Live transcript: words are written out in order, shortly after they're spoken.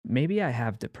maybe I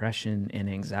have depression and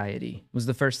anxiety. It was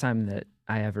the first time that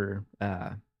I ever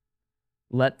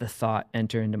let the thought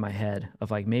enter into my head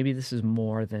of like, maybe this is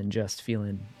more than just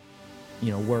feeling,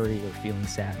 worried or feeling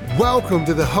sad. Welcome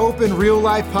to the Hope in Real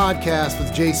Life podcast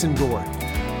with Jason Gore.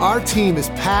 Our team is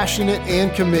passionate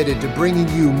and committed to bringing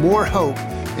you more hope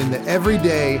in the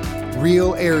everyday,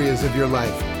 real areas of your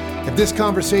life. If this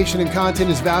conversation and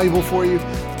content is valuable for you,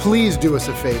 please do us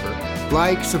a favor.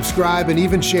 Like, subscribe, and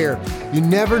even share. You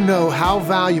never know how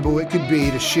valuable it could be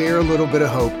to share a little bit of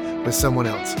hope with someone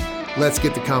else. Let's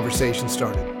get the conversation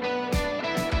started.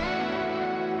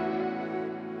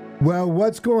 Well,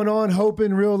 what's going on, Hope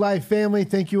in Real Life family?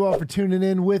 Thank you all for tuning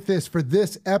in with us for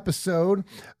this episode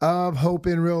of Hope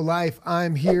in Real Life.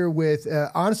 I'm here with,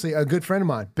 honestly, a good friend of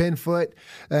mine, Ben Foote,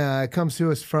 comes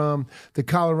to us from the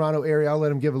Colorado area. I'll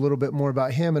let him give a little bit more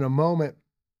about him in a moment.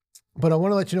 But I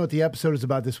want to let you know what the episode is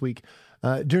about this week.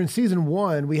 During season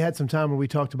 1, we had some time where we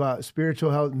talked about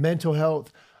spiritual health, mental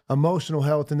health, emotional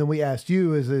health, and then we asked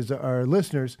you as our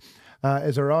listeners,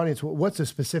 as our audience, what's a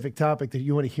specific topic that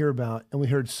you want to hear about? And we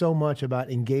heard so much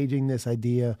about engaging this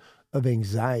idea of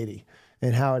anxiety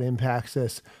and how it impacts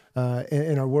us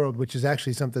in our world, which is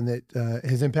actually something that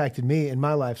has impacted me in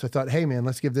my life. So I thought, hey man,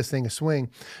 let's give this thing a swing.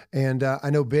 And I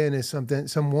know Ben is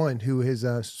someone who has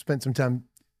spent some time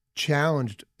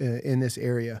challenged in this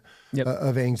area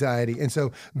of anxiety. And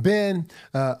so Ben,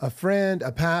 a friend,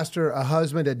 a pastor, a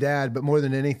husband, a dad, but more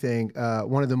than anything,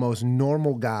 one of the most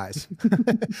normal guys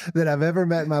that I've ever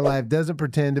met in my life, doesn't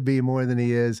pretend to be more than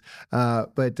he is,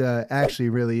 but actually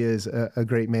really is a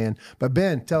great man. But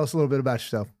Ben, tell us a little bit about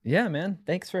yourself. Yeah, man.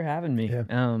 Thanks for having me.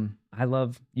 Yeah. I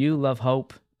love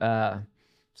hope.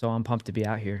 So I'm pumped to be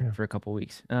out here for a couple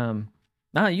weeks.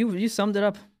 You summed it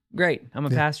up great. I'm a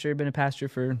pastor, been a pastor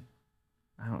for,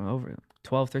 I don't know, over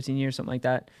 12, 13 years, something like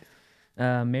that.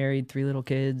 Married, 3 little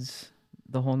kids,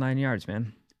 the whole 9 yards,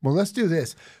 man. Well, let's do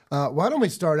this. Why don't we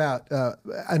start out,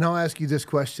 and I'll ask you this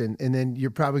question, and then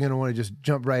you're probably going to want to just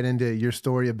jump right into your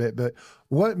story a bit, but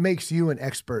what makes you an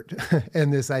expert in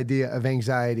this idea of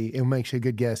anxiety and makes you a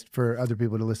good guest for other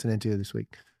people to listen into this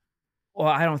week? Well,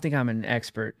 I don't think I'm an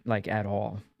expert, like, at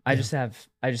all. I just have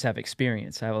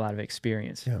experience. I have a lot of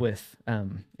experience with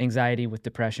anxiety, with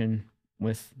depression,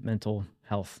 with mental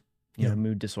health,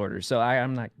 mood disorders. So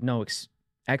I'm not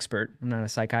expert. I'm not a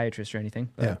psychiatrist or anything.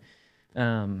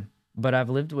 But I've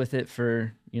lived with it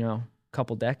for a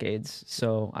couple decades.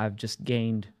 So I've just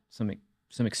gained some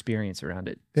experience around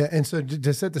it. Yeah, and so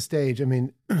to set the stage, I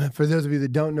mean, for those of you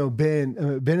that don't know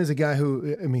Ben, Ben is a guy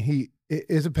who, he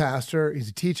is a pastor. He's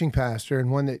a teaching pastor, and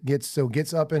one that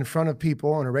gets up in front of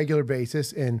people on a regular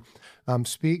basis and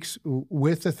speaks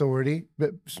with authority,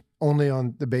 but only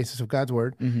on the basis of God's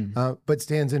word, but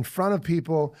stands in front of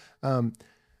people.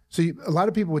 So a lot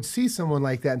of people would see someone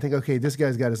like that and think, okay, this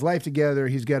guy's got his life together.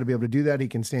 He's got to be able to do that. He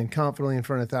can stand confidently in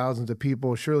front of thousands of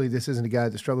people. Surely this isn't a guy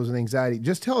that struggles with anxiety.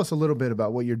 Just tell us a little bit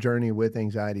about what your journey with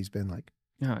anxiety has been like.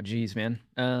 Oh, geez, man.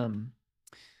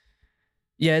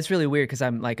 Yeah, it's really weird because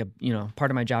I'm like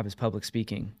part of my job is public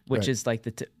speaking, which is like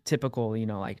the typical,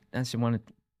 like that's one of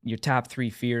your top 3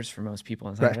 fears for most people.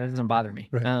 It's like, that doesn't bother me.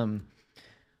 Right.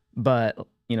 But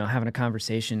having a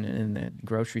conversation in the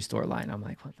grocery store line, I'm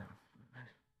like, what the?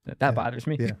 That bothers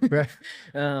me. Yeah,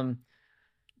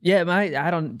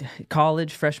 right.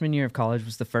 College, freshman year of college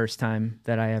was the first time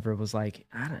that I ever was like,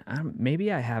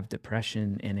 maybe I have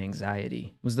depression and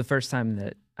anxiety. It was the first time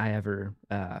that I ever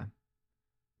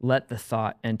let the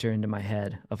thought enter into my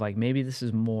head of like, maybe this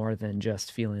is more than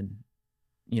just feeling,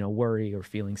 worry or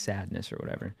feeling sadness or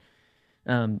whatever.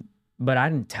 But I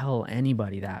didn't tell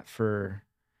anybody that for,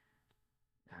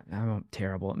 I'm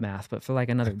terrible at math, but for like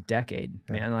another decade,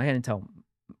 man. Like I didn't tell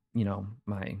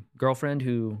my girlfriend,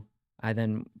 who I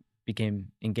then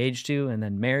became engaged to and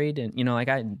then married. And,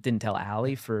 I didn't tell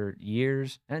Allie for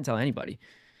years. I didn't tell anybody.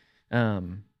 But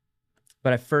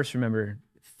I first remember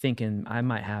thinking I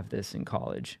might have this in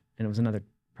college. And it was another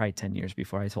probably 10 years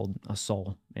before I told a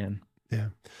soul, man. Yeah.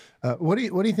 What do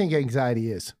you think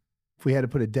anxiety is? If we had to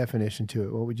put a definition to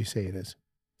it, what would you say it is?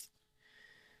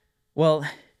 Well,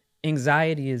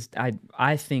 anxiety is,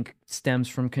 I think, stems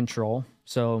from control.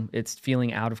 So it's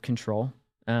feeling out of control.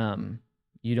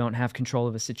 You don't have control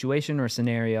of a situation or a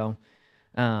scenario.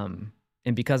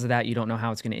 And because of that, you don't know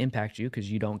how it's going to impact you because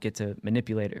you don't get to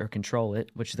manipulate it or control it,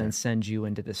 which then sends you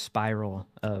into this spiral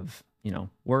of,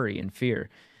 worry and fear.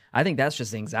 I think that's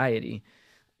just anxiety.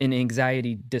 An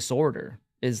anxiety disorder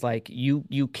is like you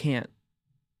can't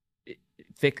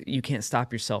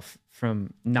stop yourself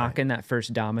from knocking that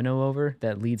first domino over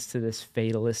that leads to this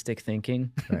fatalistic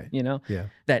thinking,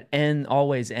 that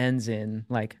always ends in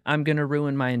like, I'm going to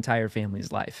ruin my entire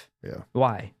family's life. Yeah.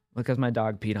 Why? because my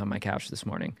dog peed on my couch this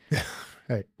morning.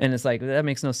 Right. And it's like, that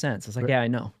makes no sense. It's like, Right. yeah, I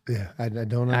know. Yeah. I don't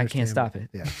understand. I can't stop it.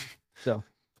 Yeah. So,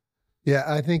 Yeah.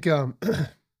 I think,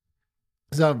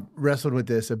 so I've wrestled with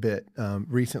this a bit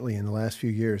recently in the last few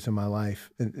years of my life,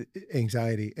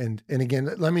 anxiety. And again,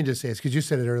 let me just say this, because you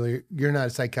said it earlier, you're not a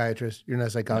psychiatrist, you're not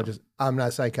a psychologist. No. I'm not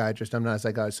a psychiatrist, I'm not a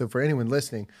psychologist. So for anyone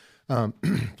listening,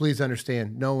 please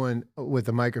understand, no one with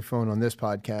a microphone on this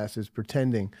podcast is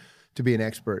pretending to be an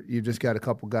expert. You've just got a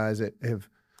couple guys that have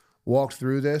walked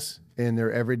through this in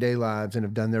their everyday lives and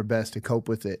have done their best to cope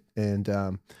with it, and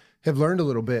have learned a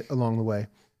little bit along the way,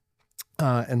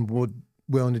 and would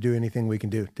willing to do anything we can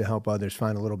do to help others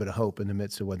find a little bit of hope in the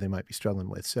midst of what they might be struggling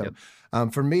with. So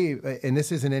for me, and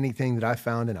this isn't anything that I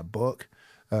found in a book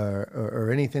or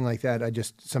anything like that.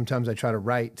 Sometimes I try to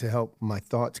write to help my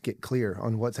thoughts get clear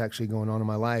on what's actually going on in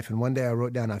my life. And one day I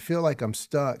wrote down, I feel like I'm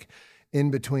stuck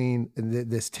in between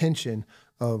this tension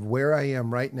of where I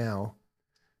am right now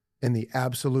and the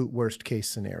absolute worst case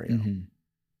scenario. Mm-hmm.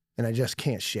 And I just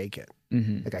can't shake it.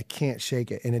 Mm-hmm. Like I can't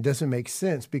shake it. And it doesn't make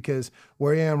sense because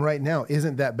where I am right now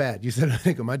isn't that bad. You said, I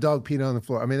think my dog peed on the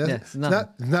floor. I mean, that's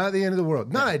not the end of the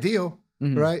world. Not ideal,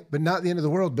 right? But not the end of the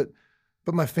world. But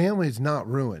my family is not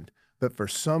ruined. But for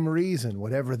some reason,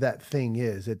 whatever that thing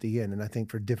is at the end, and I think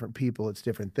for different people, it's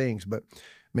different things. But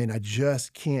man, I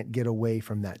just can't get away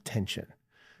from that tension.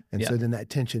 And so then that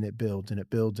tension, it builds and it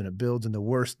builds and it builds. And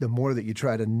the more that you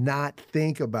try to not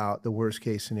think about the worst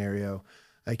case scenario,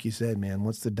 like you said, man,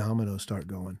 once the dominoes start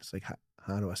going, it's like,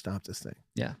 how do I stop this thing?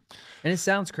 Yeah. And it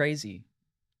sounds crazy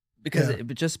because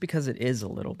just because it is a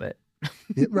little bit.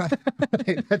 Right.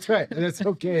 That's right. And it's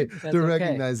okay to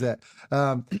recognize that.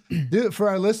 For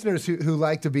our listeners who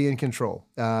like to be in control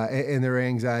and their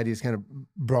anxiety is kind of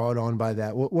brought on by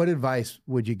that, what advice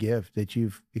would you give that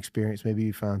you've experienced? Maybe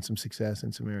you found some success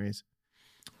in some areas.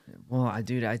 Well,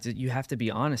 you have to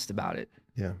be honest about it.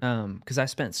 Yeah. Because I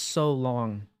spent so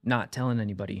long not telling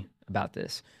anybody about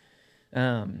this.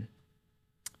 And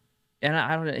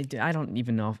I don't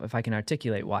even know if I can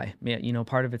articulate why. You know,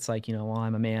 part of it's like, well,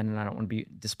 I'm a man and I don't want to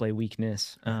display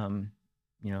weakness. You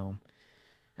know,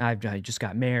 I just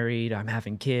got married. I'm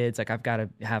having kids. Like I've got to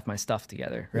have my stuff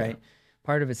together, right? Yeah.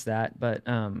 Part of it's that, but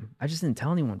I just didn't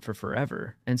tell anyone for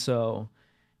forever, and so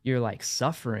you're like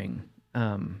suffering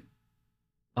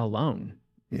alone,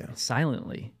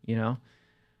 silently. You know,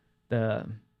 the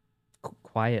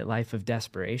quiet life of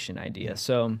desperation idea. Yeah.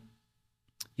 So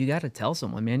you got to tell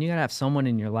someone, man. You got to have someone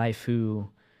in your life who,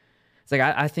 it's like,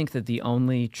 I think that the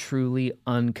only truly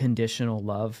unconditional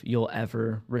love you'll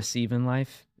ever receive in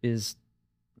life is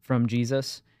from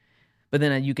Jesus. But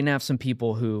then you can have some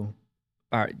people who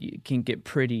can get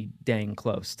pretty dang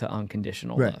close to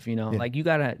unconditional love, you know, like you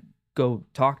got to go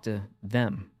talk to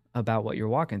them about what you're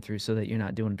walking through so that you're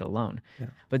not doing it alone. Yeah.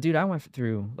 But dude, I went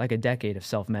through like a decade of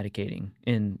self-medicating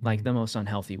in like the most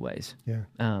unhealthy ways. Yeah.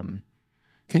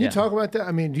 Can you talk about that?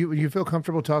 I mean, do you feel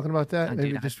comfortable talking about that?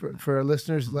 Maybe just for our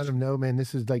listeners, let them know, man,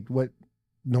 this is like what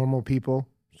normal people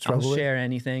struggle with. I'll share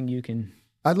anything you can.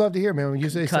 I'd love to hear, man. When you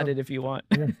say cut it if you want.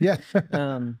 Yeah.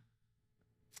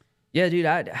 Yeah, dude,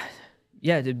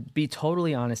 to be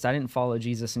totally honest, I didn't follow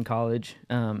Jesus in college.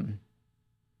 And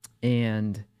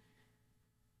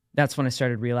that's when I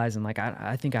started realizing, like,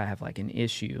 I think I have like an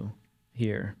issue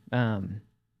here. Dude,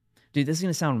 this is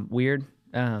gonna sound weird.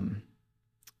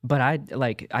 But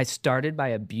I started by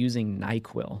abusing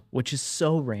NyQuil, which is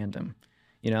so random,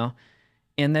 you know?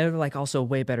 And there were like also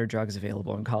way better drugs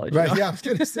available in college. Right, you know? yeah, I was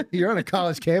gonna say, you're on a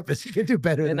college campus, you can do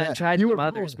better than that. And I tried some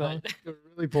others, but you were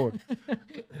really poor.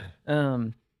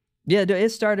 Yeah, dude,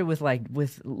 it started with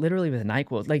literally with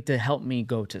NyQuil, like to help me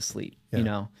go to sleep, you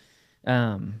know?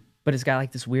 But it's got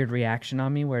like this weird reaction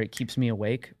on me where it keeps me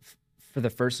awake for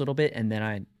the first little bit, and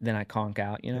then I conk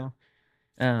out, you know?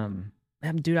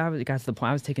 Dude, I got to the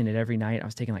point I was taking it every night. I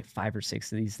was taking like 5 or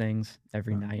 6 of these things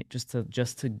every night just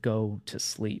to go to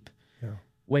sleep. Yeah.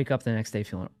 Wake up the next day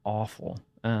feeling awful.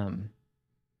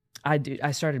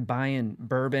 I started buying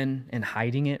bourbon and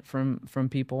hiding it from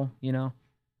people, you know,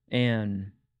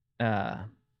 and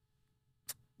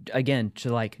again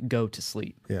to like go to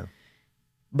sleep. Yeah.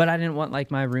 But I didn't want like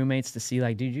my roommates to see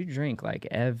like, dude, you drink like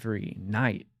every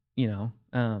night, you know.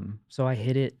 So I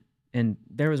hid it. And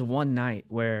there was one night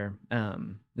where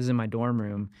this is in my dorm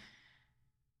room,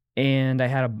 and I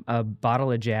had a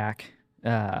bottle of Jack,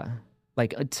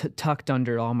 tucked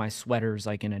under all my sweaters,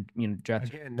 like in a dress.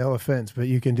 Again, no offense, but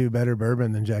you can do better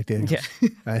bourbon than Jack Daniels.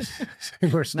 Yeah.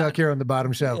 We're stuck here on the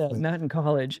bottom shelf. Yeah, not in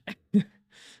college.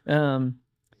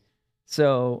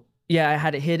 So yeah, I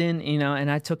had it hidden, you know,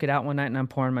 and I took it out one night and I'm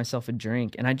pouring myself a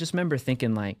drink, and I just remember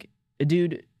thinking like,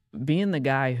 dude, being the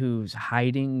guy who's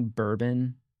hiding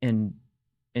bourbon and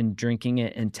drinking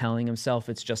it and telling himself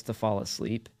it's just to fall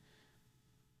asleep.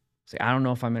 It's like, I don't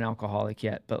know if I'm an alcoholic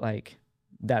yet, but like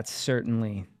that's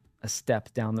certainly a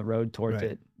step down the road towards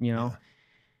Right. it, you know? Yeah.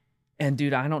 And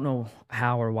dude, I don't know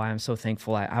how or why I'm so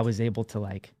thankful I was able to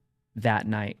like that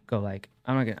night go like,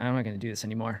 I'm not gonna do this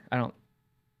anymore. I don't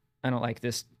like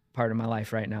this part of my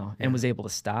life right now, and was able to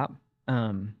stop.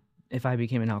 If I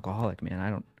became an alcoholic,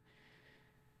 man,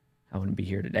 I wouldn't be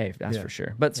here today, that's for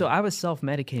sure. But so I was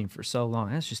self-medicating for so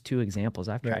long. That's just 2 examples.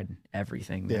 I've tried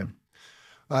everything, man.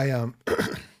 Yeah.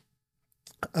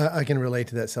 I can relate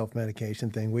to that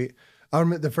self-medication thing. I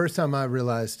remember the first time I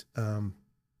realized, man,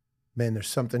 there's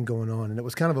something going on. And it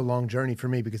was kind of a long journey for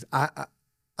me because I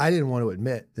didn't want to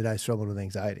admit that I struggled with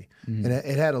anxiety. And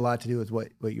it had a lot to do with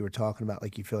what you were talking about.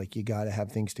 Like you feel like you got to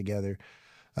have things together.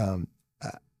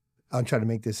 I'll try to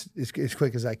make this as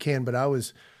quick as I can, but I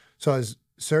was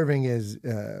serving as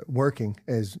working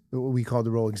as what we call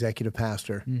the role executive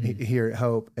pastor here at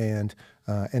Hope, and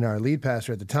our lead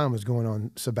pastor at the time was going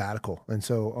on sabbatical, and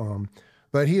so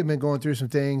but he had been going through some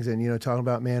things and talking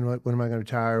about, man, when am I going to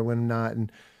retire, when I'm not,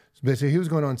 and so he was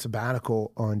going on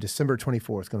sabbatical on December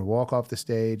 24th, going to walk off the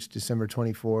stage December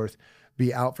 24th,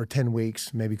 be out for 10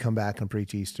 weeks, maybe come back and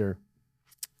preach Easter,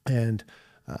 and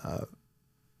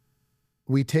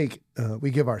we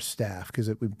give our staff, because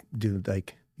we do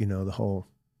like the whole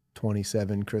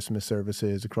 27 Christmas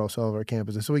services across all of our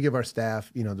campuses. So we give our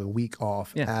staff, the week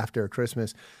off after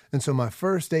Christmas. And so my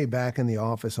first day back in the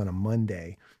office on a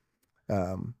Monday,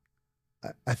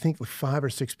 I think 5 or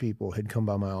 6 people had come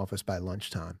by my office by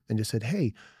lunchtime and just said,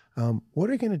 hey, what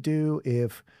are you going to do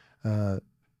if our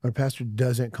pastor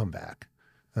doesn't come back?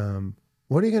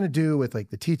 What are you going to do with like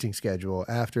the teaching schedule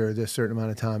after this certain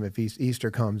amount of time if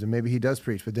Easter comes and maybe he does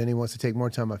preach, but then he wants to take more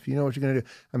time off? You know what you're going to do?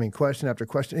 I mean, question after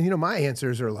question. And my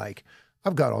answers are like,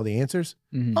 I've got all the answers.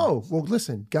 Oh, well,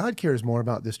 listen, God cares more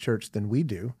about this church than we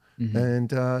do.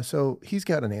 And so he's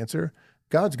got an answer.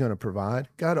 God's going to provide.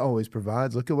 God always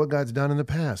provides. Look at what God's done in the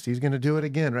past. He's going to do it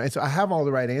again, right? So I have all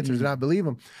the right answers and I believe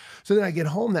him. So then I get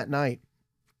home that night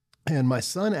and my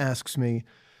son asks me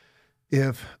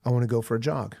if I want to go for a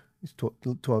jog. He's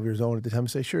 12 years old at the time. I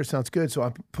say, sure, sounds good. So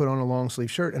I put on a long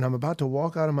sleeve shirt and I'm about to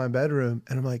walk out of my bedroom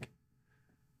and I'm like,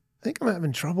 I think I'm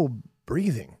having trouble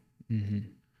breathing.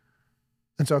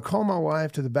 And so I call my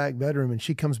wife to the back bedroom and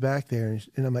she comes back there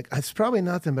and I'm like, it's probably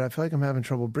nothing, but I feel like I'm having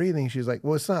trouble breathing. She's like,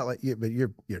 well, it's not like you, but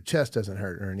your chest doesn't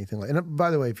hurt or anything like that. And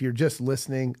by the way, if you're just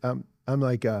listening, I'm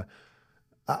like,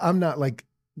 I'm not like,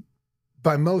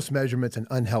 by most measurements, an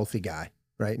unhealthy guy.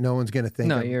 Right? No one's going to think.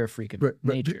 No, you're a freak of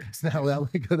nature. It's not that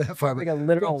we go that far. Like a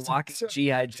literal walking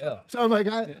G.I. Joe. So I'm like,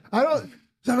 I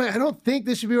don't think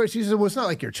this should be right. She said, well, it's not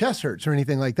like your chest hurts or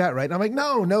anything like that, right? And I'm like,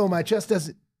 no, my chest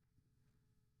doesn't.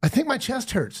 I think my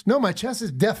chest hurts. No, my chest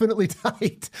is definitely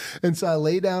tight. And so I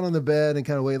lay down on the bed and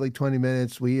kind of wait like 20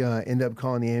 minutes. We end up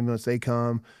calling the ambulance. They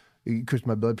come. Of course,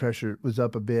 my blood pressure was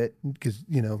up a bit because,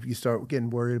 you start getting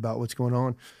worried about what's going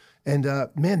on. And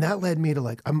man, that led me to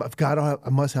like, I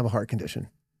must have a heart condition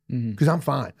because I'm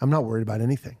fine. I'm not worried about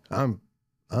anything. I'm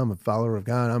a follower of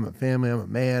God. I'm a family. I'm a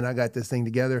man. I got this thing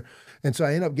together. And so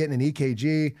I end up getting an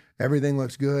EKG. Everything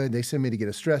looks good. They send me to get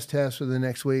a stress test for the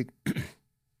next week.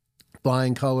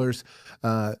 Flying colors.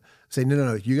 Say,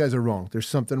 no, you guys are wrong. There's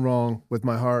something wrong with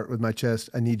my heart, with my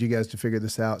chest. I need you guys to figure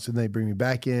this out. So then they bring me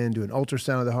back in, do an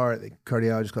ultrasound of the heart. The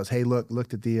cardiologist goes, hey,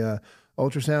 looked at the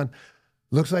ultrasound.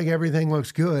 Looks like everything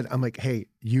looks good. I'm like, hey,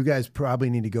 you guys probably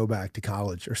need to go back to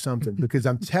college or something because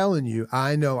I'm telling you,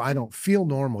 I know I don't feel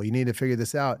normal. You need to figure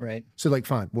this out. Right. So like,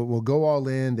 fine, we'll go all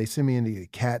in. They send me into a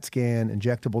CAT scan,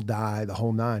 injectable dye, the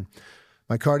whole 9.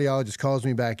 My cardiologist calls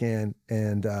me back in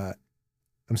and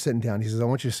I'm sitting down. He says, I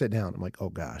want you to sit down. I'm like, oh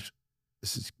gosh,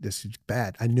 this is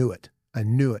bad. I knew it. He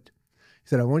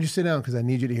said, I want you to sit down because I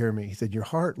need you to hear me. He said, your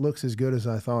heart looks as good as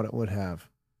I thought it would have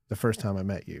the first time I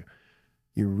met you.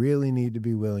 You really need to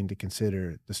be willing to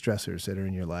consider the stressors that are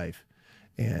in your life.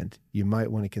 And you might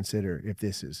want to consider if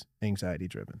this is anxiety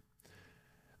driven.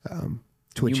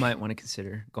 You might want to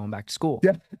consider going back to school.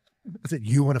 Yeah. I said,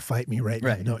 you want to fight me right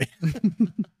now? No.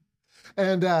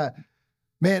 And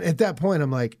man, at that point, I'm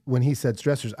like, when he said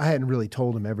stressors, I hadn't really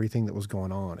told him everything that was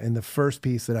going on. And the first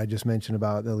piece that I just mentioned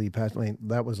about the lead pastor,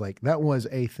 that was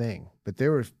a thing. But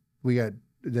we got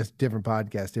this different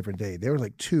podcast, different day. There were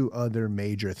like 2 other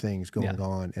major things going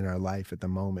on in our life at the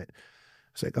moment.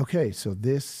 It's like, okay, so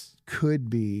this could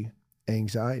be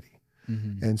anxiety.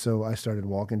 And so I started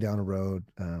walking down a road.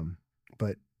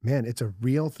 But man, it's a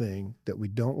real thing that we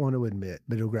don't want to admit,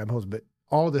 but it'll grab holes. But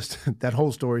all this, that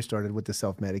whole story started with the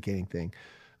self-medicating thing.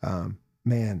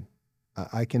 Man,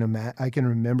 I can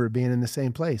remember being in the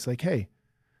same place. Like, hey,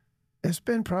 It's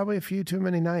been probably a few too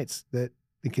many nights that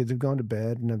the kids have gone to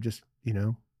bed and I've just,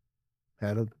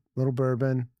 had a little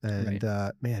bourbon and,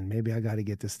 Right. man, maybe I got to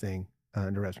get this thing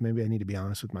under wraps. Maybe I need to be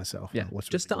honest with myself Yeah. about what's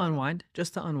really Just to going on. unwind.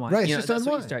 Just to unwind. Right. It's You know, just that's what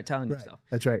you unwind. start telling Right. yourself.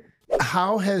 That's right.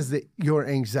 How has your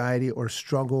anxiety or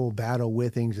struggle, battle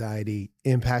with anxiety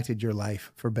impacted your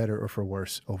life for better or for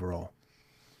worse overall?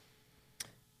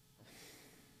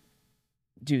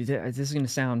 Dude, this is going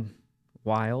to sound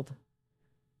wild.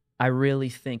 I really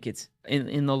think it's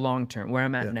in the long term where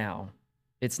I'm at Yeah. now.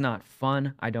 It's not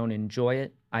fun. I don't enjoy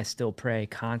it. I still pray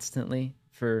constantly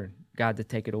for God to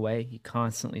take it away. He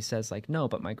constantly says like, "No,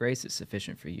 but my grace is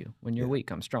sufficient for you. When you're Yeah.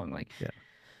 weak, I'm strong." Like, Yeah.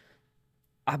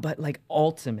 but like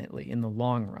ultimately in the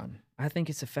long run, I think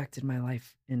it's affected my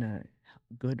life in a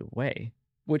good way,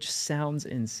 which sounds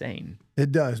insane.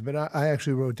 It does. But I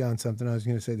actually wrote down something I was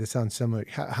going to say that sounds similar.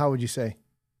 How would you say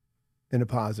in a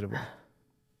positive way?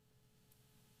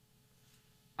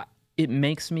 It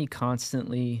makes me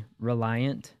constantly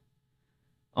reliant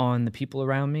on the people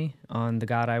around me, on the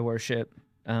God I worship.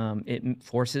 It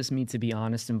forces me to be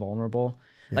honest and vulnerable.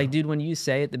 Yeah. Like, dude, when you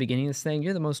say at the beginning of this thing,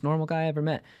 you're the most normal guy I ever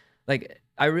met. Like,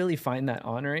 I really find that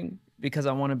honoring because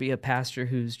I want to be a pastor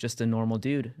who's just a normal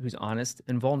dude who's honest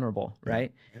and vulnerable,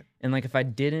 right? Yeah. And like, if I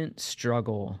didn't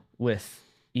struggle with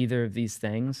either of these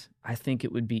things, I think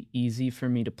it would be easy for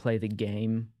me to play the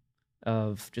game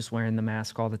of just wearing the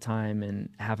mask all the time and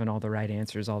having all the right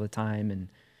answers all the time. And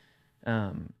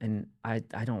I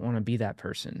don't want to be that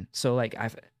person. So like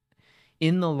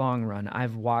in the long run,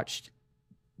 I've watched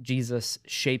Jesus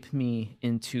shape me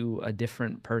into a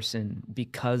different person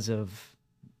because of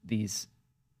these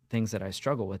things that I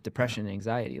struggle with, depression,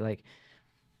 anxiety. Like,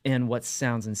 and what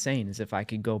sounds insane is if I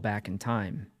could go back in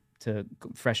time to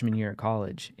freshman year at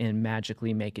college and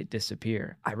magically make it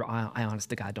disappear, I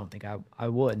honest to God don't think I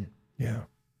would. Yeah.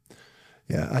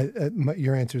 Yeah.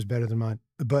 Your answer is better than mine,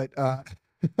 but,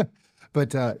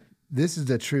 this is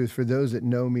the truth for those that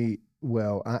know me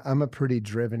well. I'm a pretty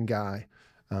driven guy.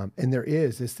 And there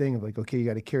is this thing of like, okay, you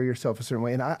got to carry yourself a certain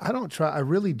way. And I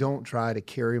really don't try to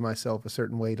carry myself a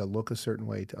certain way, to look a certain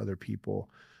way to other people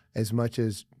as much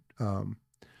as,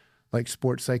 like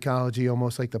sports psychology,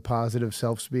 almost like the positive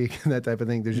self-speak and that type of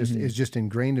thing. It's just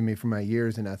ingrained in me from my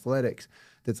years in athletics.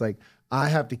 That's like, I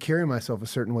have to carry myself a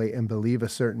certain way and believe a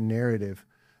certain narrative,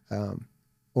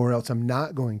 or else I'm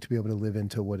not going to be able to live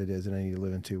into what it is that I need to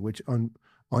live into, which on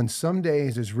some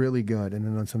days is really good. And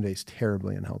then on some days,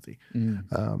 terribly unhealthy.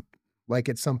 Like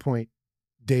at some point,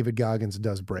 David Goggins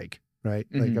does break, right?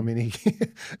 Like, I mean,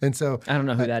 and so I don't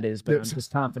know who that is, but I'm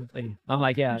just confidently, I'm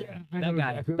like,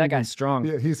 that guy's strong.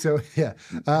 Yeah,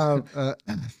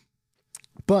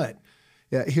 but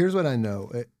yeah, here's what I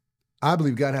know. I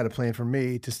believe God had a plan for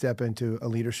me to step into a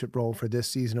leadership role for this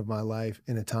season of my life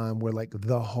in a time where like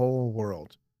the whole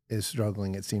world is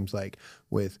struggling, it seems like,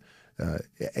 with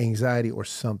anxiety or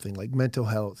something. Like mental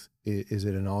health is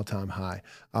at an all-time high.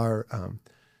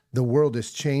 The world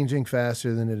is changing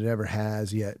faster than it ever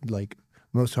has yet. Like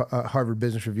most Harvard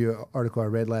Business Review article I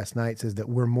read last night says that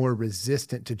we're more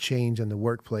resistant to change in the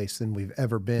workplace than we've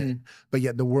ever been. But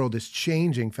yet the world is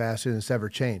changing faster than it's ever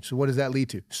changed. So what does that lead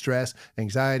to? Stress,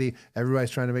 anxiety,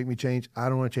 everybody's trying to make me change. I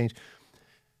don't want to change.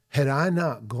 Had I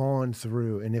not gone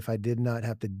through, and if I did not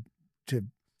have to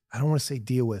I don't want to say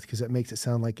deal with, because that makes it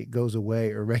sound like it goes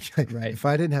away or regulate. Right. If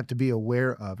I didn't have to be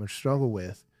aware of or struggle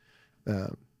with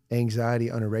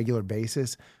anxiety on a regular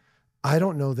basis, I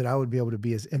don't know that I would be able to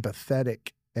be as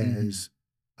empathetic as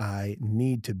I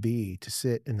need to be to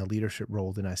sit in the leadership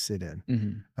role that I sit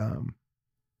in.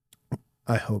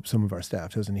 I hope some of our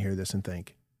staff doesn't hear this and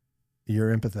think,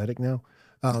 you're empathetic now?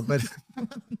 But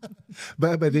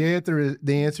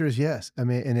the answer is yes. I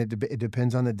mean, and it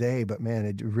depends on the day, but man,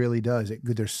 it really does.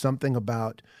 There's something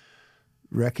about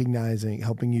recognizing,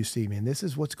 helping you see, man, this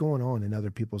is what's going on in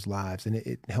other people's lives. And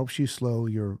it helps you slow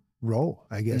your roll,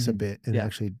 I guess, a bit, and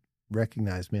actually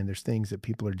recognize, man, there's things that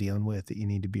people are dealing with that you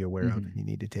need to be aware of and you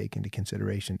need to take into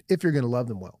consideration if you're going to love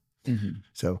them well.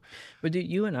 So, but dude,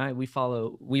 you and I,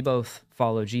 we both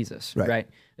follow Jesus, right?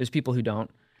 There's people who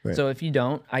don't. Right. So if you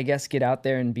don't, I guess get out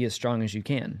there and be as strong as you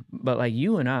can. But like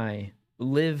you and I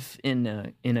live in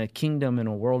a kingdom and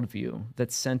a worldview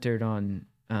that's centered on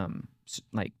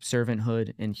like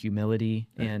servanthood and humility,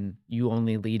 and you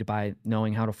only lead by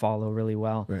knowing how to follow really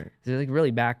well. Right. They're like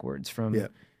really backwards from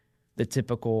the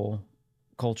typical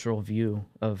cultural view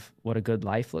of what a good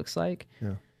life looks like.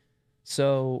 Yeah.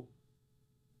 So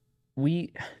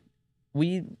we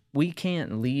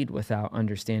can't lead without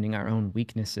understanding our own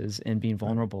weaknesses and being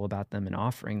vulnerable about them and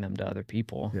offering them to other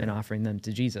people and offering them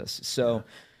to Jesus. So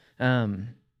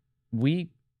we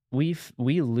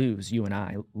lose, you and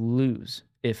I lose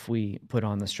if we put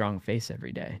on the strong face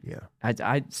every day. Yeah.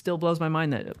 I still blows my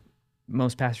mind that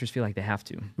most pastors feel like they have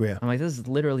to. Yeah. I'm like, this is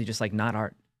literally just like not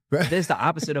art. Right. This is the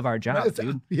opposite of our job,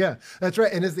 dude. Yeah, that's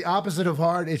right. And it's the opposite of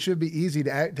hard. It should be easy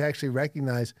to actually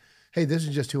recognize, hey, this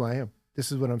is just who I am.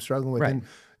 This is what I'm struggling with. Right. And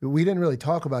we didn't really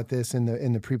talk about this in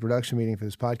the pre-production meeting for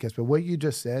this podcast, but what you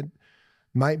just said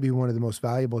might be one of the most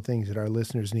valuable things that our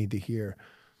listeners need to hear.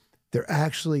 There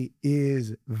actually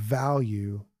is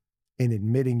value in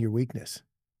admitting your weakness.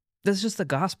 That's just the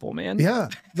gospel, man. Yeah.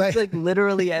 It's like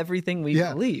literally everything we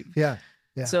believe. Yeah.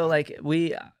 Yeah. So like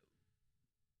we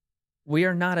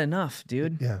are not enough,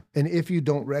 dude. Yeah. And if you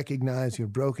don't recognize your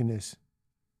brokenness,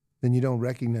 then you don't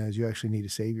recognize you actually need a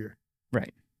savior.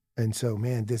 Right. And so,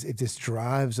 man, it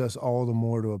drives us all the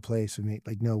more to a place of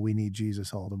like, no, we need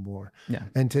Jesus all the more. Yeah.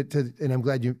 And and I'm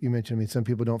glad you mentioned, I mean, some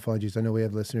people don't follow Jesus. I know we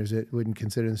have listeners that wouldn't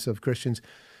consider themselves Christians.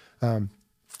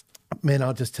 Man,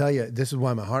 I'll just tell you, this is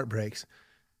why my heart breaks,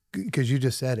 because you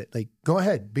just said it. Like, go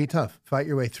ahead, be tough, fight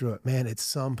your way through it. Man, at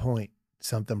some point,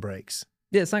 something breaks.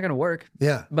 Yeah, it's not gonna work.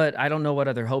 Yeah. But I don't know what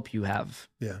other hope you have.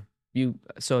 Yeah.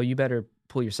 So you better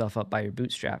pull yourself up by your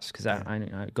bootstraps, because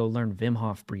I go learn Wim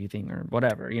Hof breathing or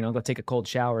whatever, go take a cold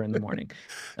shower in the morning.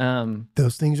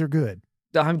 Those things are good.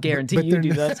 I'm guaranteeing you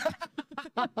do those.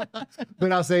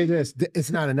 But I'll say this,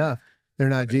 it's not enough. They're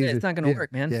not Jesus. Yeah, it's not going to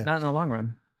work, man. Yeah. Not in the long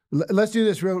run. Let's do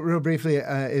this real briefly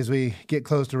as we get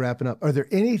close to wrapping up. Are there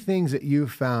any things that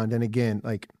you've found, and again,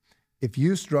 like if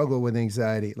you struggle with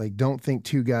anxiety, like don't think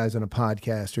two guys on a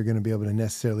podcast are going to be able to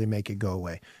necessarily make it go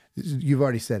away. You've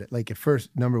already said it. Like at first,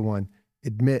 number one,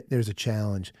 admit there's a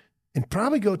challenge and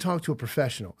probably go talk to a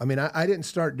professional. I mean, I didn't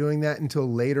start doing that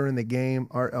until later in the game.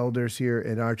 Our elders here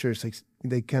at our church, like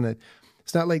they kind of,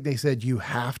 it's not like they said you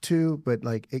have to, but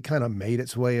like it kind of made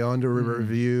its way onto a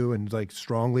review and like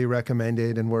strongly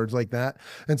recommended and words like that.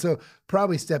 And so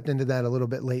probably stepped into that a little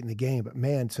bit late in the game, but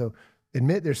man, so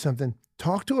admit there's something,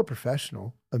 talk to a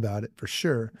professional about it for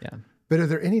sure. Yeah. But are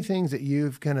there any things that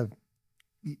you've kind of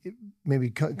maybe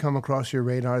come across your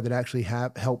radar that actually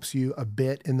helps you a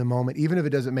bit in the moment, even if it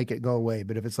doesn't make it go away,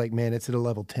 but if it's like, man, it's at a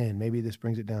level 10, maybe this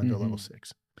brings it down to a level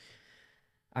 6.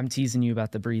 I'm teasing you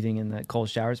about the breathing and the cold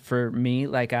showers. For me,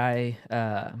 like I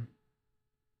have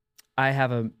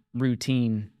a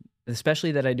routine,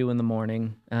 especially that I do in the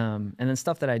morning, and then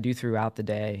stuff that I do throughout the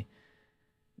day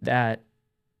that,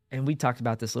 and we talked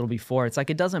about this a little before, it's like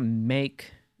it doesn't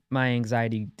make my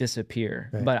anxiety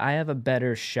disappear, right, but I have a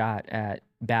better shot at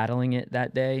battling it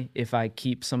that day if I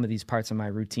keep some of these parts of my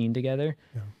routine together.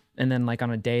 Yeah. And then like on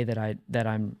a day that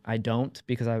I don't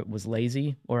because I was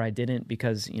lazy, or I didn't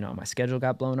because, my schedule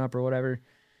got blown up or whatever,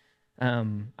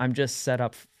 I'm just set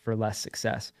up for less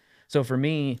success. So for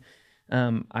me,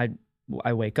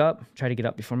 I wake up, try to get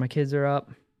up before my kids are up,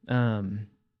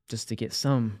 just to get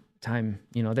some time,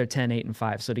 they're 10, 8, and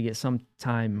 5. So to get some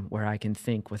time where I can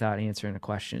think without answering a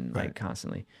question, right, like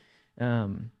constantly.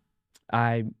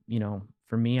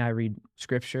 For me, I read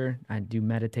scripture, I do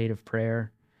meditative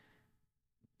prayer.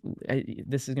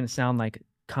 This is going to sound like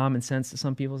common sense to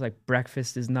some people. It's like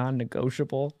breakfast is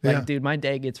non-negotiable. Like, dude, my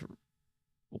day gets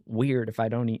weird if I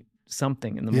don't eat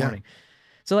something in the morning.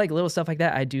 So like little stuff like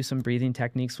that. I do some breathing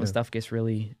techniques when stuff gets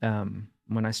really,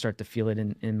 when I start to feel it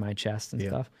in my chest and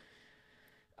stuff.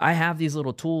 I have these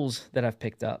little tools that I've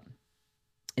picked up.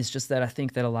 It's just that I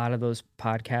think that a lot of those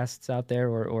podcasts out there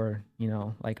or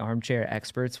like armchair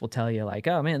experts will tell you like,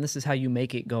 oh man, this is how you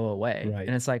make it go away. Right.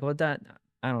 And it's like, well,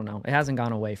 I don't know. It hasn't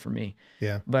gone away for me.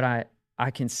 Yeah. But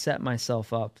I can set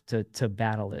myself up to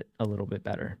battle it a little bit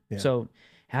better. Yeah. So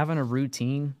having a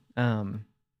routine, and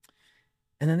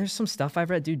then there's some stuff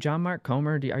I've read. Dude, John Mark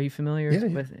Comer, are you familiar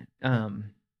with it?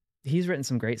 He's written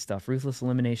some great stuff. Ruthless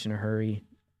Elimination of Hurry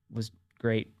was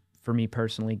great for me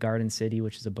personally. Garden City,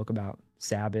 which is a book about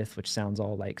Sabbath, which sounds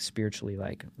all like spiritually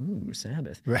like, ooh,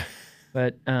 Sabbath. Right.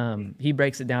 But he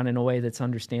breaks it down in a way that's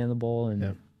understandable.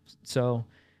 And so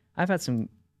I've had some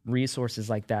resources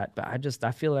like that, but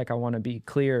I feel like I want to be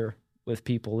clear with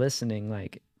people listening.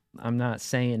 Like, I'm not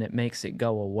saying it makes it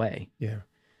go away. Yeah.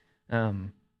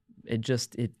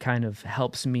 It kind of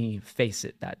helps me face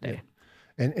it that day.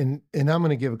 Yeah. And I'm going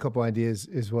to give a couple ideas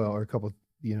as well, or a couple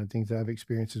things that I've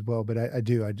experienced as well, but I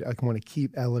want to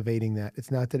keep elevating that.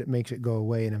 It's not that it makes it go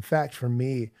away. And in fact, for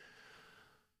me,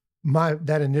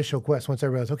 that initial quest, once I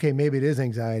realized, okay, maybe it is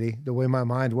anxiety, the way my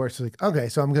mind works is like, okay,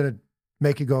 so I'm going to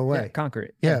make it go away. Yeah, conquer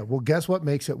it. Yeah. Well, guess what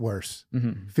makes it worse?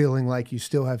 Mm-hmm. Feeling like you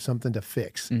still have something to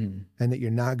fix and that you're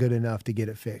not good enough to get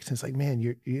it fixed. And it's like,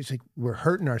 man, it's like we're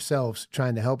hurting ourselves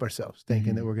trying to help ourselves,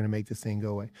 thinking that we're going to make this thing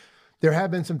go away. There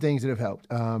have been some things that have helped.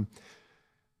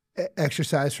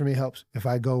 Exercise for me helps. If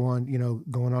I go on,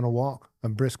 going on a walk, a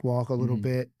brisk walk a little Mhm.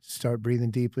 bit, start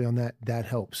breathing deeply on that. That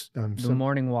helps. The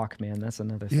morning walk, man, that's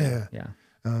another thing. Yeah.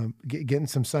 Yeah. Getting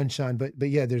some sunshine, but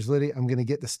yeah, there's literally, I'm going to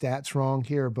get the stats wrong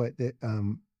here, but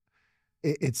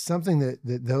it's something that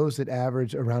those that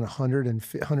average around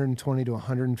 120 to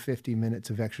 150 minutes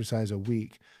of exercise a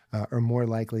week are more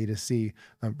likely to see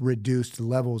reduced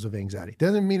levels of anxiety.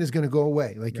 Doesn't mean it's going to go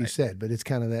away, like you Right. said, but it's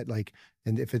kind of that like,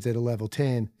 and if it's at a level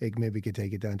 10, it maybe could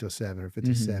take it down to a 7, or if it's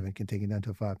a Mhm. 7, it can take it down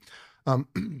to a 5.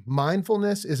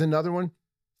 Mindfulness is another one.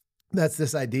 That's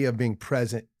this idea of being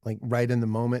present, like right in the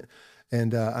moment.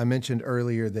 And I mentioned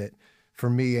earlier that for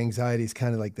me, anxiety is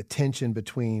kind of like the tension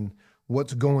between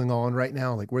what's going on right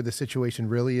now, like where the situation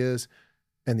really is,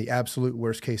 and the absolute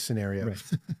worst case scenario.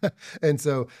 Right. And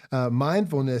so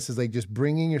mindfulness is like just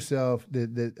bringing yourself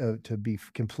to be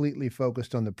completely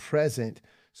focused on the present,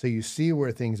 so you see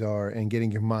where things are and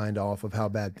getting your mind off of how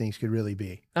bad things could really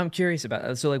be. I'm curious about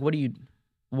that. So like, what do you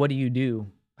do?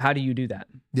 How do you do that?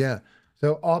 Yeah.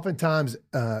 So oftentimes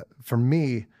for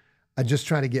me, I just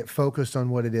try to get focused on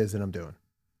what it is that I'm doing.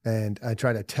 And I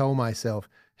try to tell myself,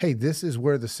 hey, this is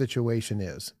where the situation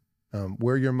is,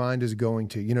 where your mind is going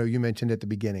to. You know, you mentioned at the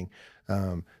beginning,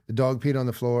 the dog peed on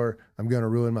the floor. I'm going to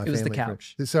ruin my family. It was the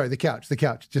couch. Sorry, the couch.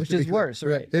 Just Which is worse,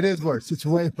 right? It is worse. It's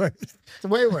way worse. It's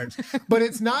way worse. But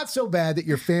it's not so bad that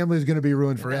your family is going to be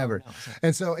ruined forever. No.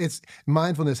 And so it's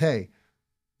mindfulness. Hey,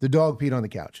 the dog peed on the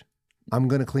couch. I'm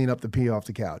going to clean up the pee off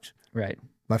the couch. Right.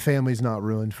 My family's not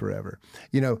ruined forever.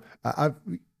 You know, I've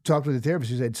talked with a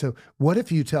therapist who said, so what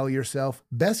if you tell yourself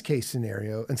best case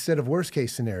scenario instead of worst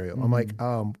case scenario? I'm like,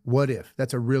 what if?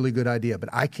 That's a really good idea, but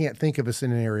I can't think of a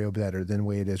scenario better than the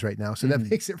way it is right now. So that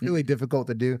makes it really difficult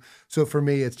to do. So for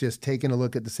me, it's just taking a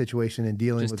look at the situation and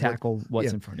dealing Just with tackle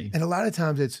what's in front of you. And a lot of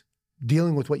times it's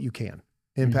dealing with what you can,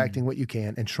 impacting what you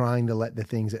can, and trying to let the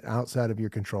things that outside of your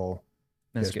control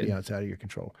That's just good. be outside of your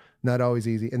control. Not always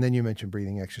easy. And then you mentioned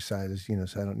breathing exercises, you know,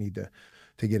 so I don't need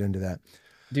to get into that.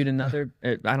 Dude, another,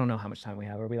 I don't know how much time we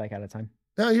have. Are we like out of time?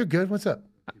 No, you're good. What's up?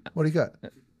 What do you got?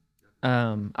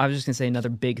 I was just gonna say another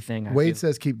big thing. I Wade feel-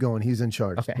 says keep going. He's in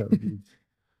charge. Okay. So,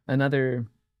 Another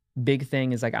big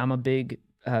thing is like, I'm a big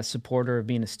supporter of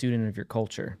being a student of your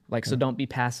culture. Like, so don't be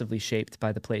passively shaped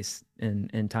by the place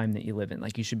and time that you live in.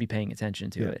 Like, you should be paying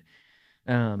attention to it.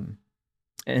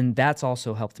 And that's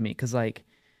also helped me because, like,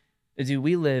 dude,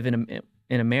 we live in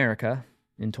America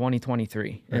in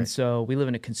 2023. And so we live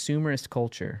in a consumerist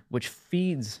culture, which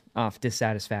feeds off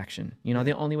dissatisfaction. You know,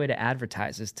 the only way to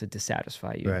advertise is to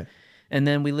dissatisfy you. Right. And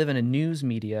then we live in a news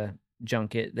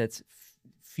junket that's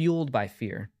fueled by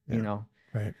fear, you know?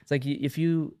 Right. It's like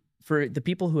for the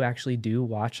people who actually do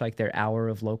watch like their hour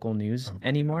of local news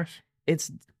anymore,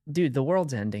 it's, dude, the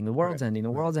world's ending. The world's ending.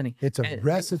 The world's ending. It's a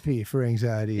recipe for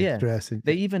anxiety and stress. And,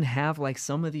 They even have like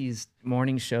some of these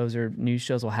morning shows or news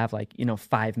shows will have like,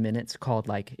 5 minutes called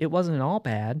like, it wasn't all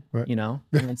bad, you know?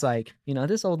 And it's like,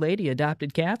 this old lady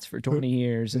adopted cats for 20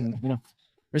 years and,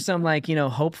 or some like,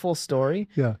 hopeful story.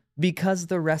 Yeah. Because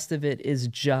the rest of it is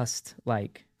just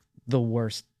like the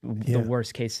worst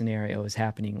case scenario is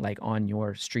happening like on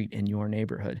your street in your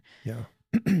neighborhood. Yeah.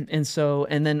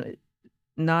 And then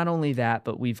not only that,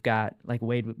 but we've got, like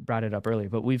Wade brought it up earlier,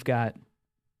 but we've got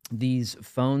these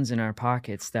phones in our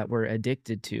pockets that we're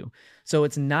addicted to. So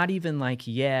it's not even like,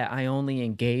 I only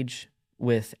engage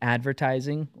with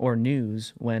advertising or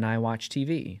news when I watch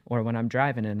TV or when I'm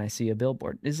driving and I see a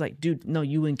billboard. It's like, dude, no,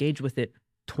 you engage with it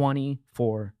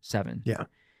 24/7. Yeah.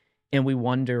 And we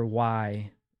wonder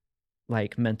why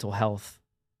like mental health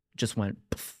just went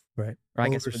poof, Right. or I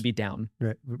guess it would be down.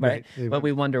 Right. But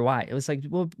we wonder why. It was like,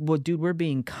 well, dude, we're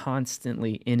being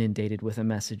constantly inundated with a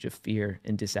message of fear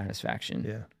and dissatisfaction.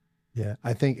 Yeah. Yeah.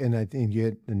 I think you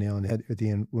hit the nail on the head at the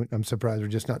end. I'm surprised we're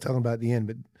just not talking about the end,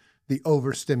 but the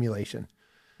overstimulation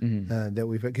that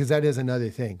we've, because that is another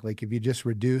thing. Like if you just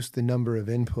reduce the number of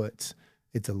inputs,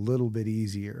 it's a little bit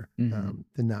easier to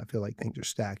not feel like things are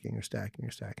stacking.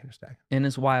 And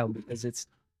it's wild because it's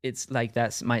like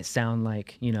that might sound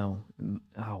like,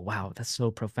 oh, wow, that's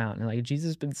so profound. And like Jesus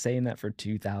has been saying that for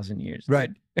 2,000 years.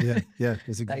 Right. Yeah. Yeah.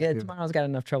 It's Like, tomorrow's got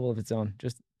enough trouble of its own.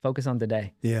 Just focus on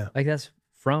today. Yeah. Like that's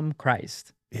from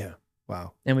Christ. Yeah.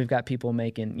 Wow. And we've got people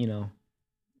making,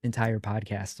 entire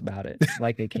podcasts about it.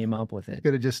 Like they came up with it.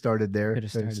 Could have just started there. Could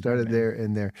have started there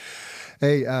and there.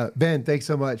 Hey, Ben, thanks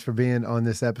so much for being on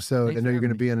this episode. Thanks I know for you're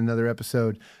going to having be on another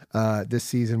episode this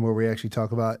season where we actually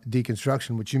talk about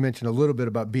deconstruction, which you mentioned a little bit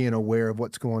about being aware of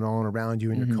what's going on around you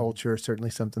and your culture,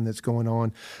 certainly something that's going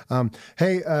on.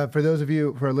 Hey, for those of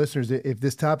you, for our listeners, if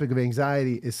this topic of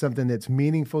anxiety is something that's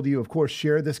meaningful to you, of course,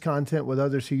 share this content with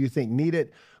others who you think need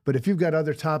it. But if you've got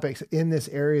other topics in this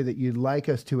area that you'd like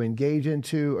us to engage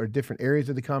into, to or different areas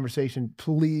of the conversation,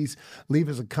 please leave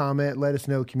us a comment. Let us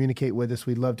know. Communicate with us.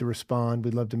 We'd love to respond.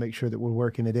 We'd love to make sure that we're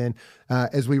working it in.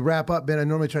 As we wrap up, Ben, I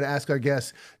normally try to ask our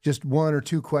guests just one or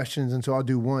two questions, and so I'll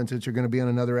do one since you're going to be on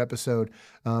another episode.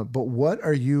 But what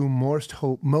are you most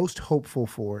hopeful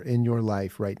for in your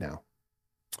life right now?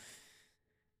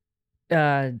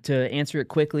 To answer it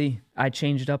quickly, I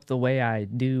changed up the way I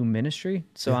do ministry.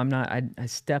 So I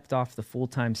stepped off the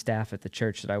full-time staff at the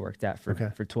church that I worked at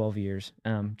for 12 years,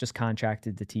 just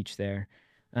contracted to teach there.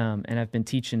 And I've been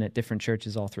teaching at different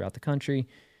churches all throughout the country,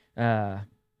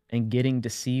 and getting to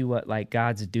see what like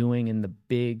God's doing in the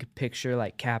big picture,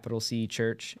 like capital C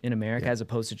church in America, as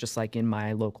opposed to just like in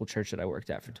my local church that I worked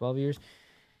at for 12 years.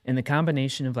 And the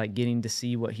combination of like getting to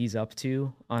see what he's up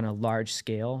to on a large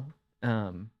scale,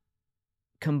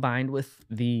 combined with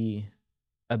the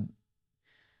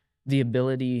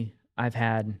ability I've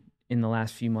had in the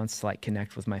last few months to like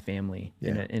connect with my family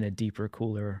in a deeper,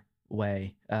 cooler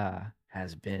way,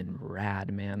 has been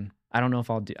rad, man. I don't know if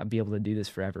I'll be able to do this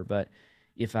forever, but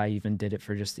if I even did it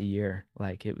for just a year,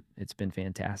 like it's been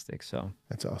fantastic. So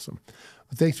that's awesome.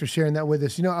 Well, thanks for sharing that with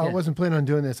us. You know, I wasn't planning on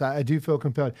doing this. I do feel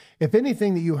compelled. If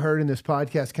anything that you heard in this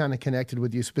podcast kind of connected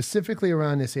with you, specifically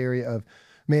around this area of,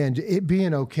 man, it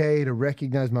being okay to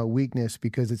recognize my weakness,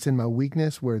 because it's in my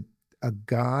weakness where a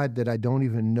God that I don't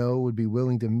even know would be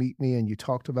willing to meet me. And you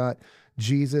talked about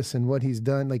Jesus and what he's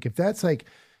done. Like, if that's like,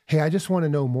 hey, I just want to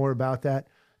know more about that,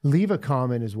 leave a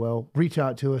comment as well. Reach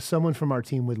out to us. Someone from our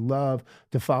team would love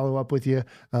to follow up with you.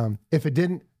 If it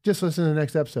didn't, just listen to the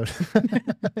next episode.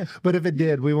 But if it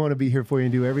did, we want to be here for you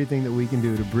and do everything that we can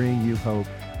do to bring you hope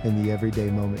in the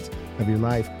everyday moments of your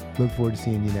life. Look forward to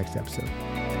seeing you next episode.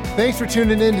 Thanks for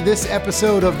tuning in to this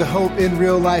episode of the Hope in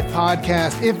Real Life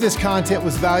podcast. If this content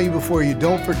was valuable for you,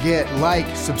 don't forget, like,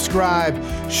 subscribe,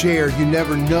 share. You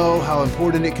never know how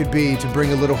important it could be to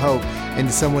bring a little hope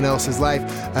into someone else's life.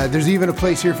 There's even a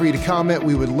place here for you to comment.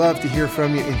 We would love to hear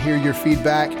from you and hear your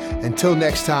feedback. Until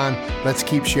next time, let's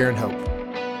keep sharing hope.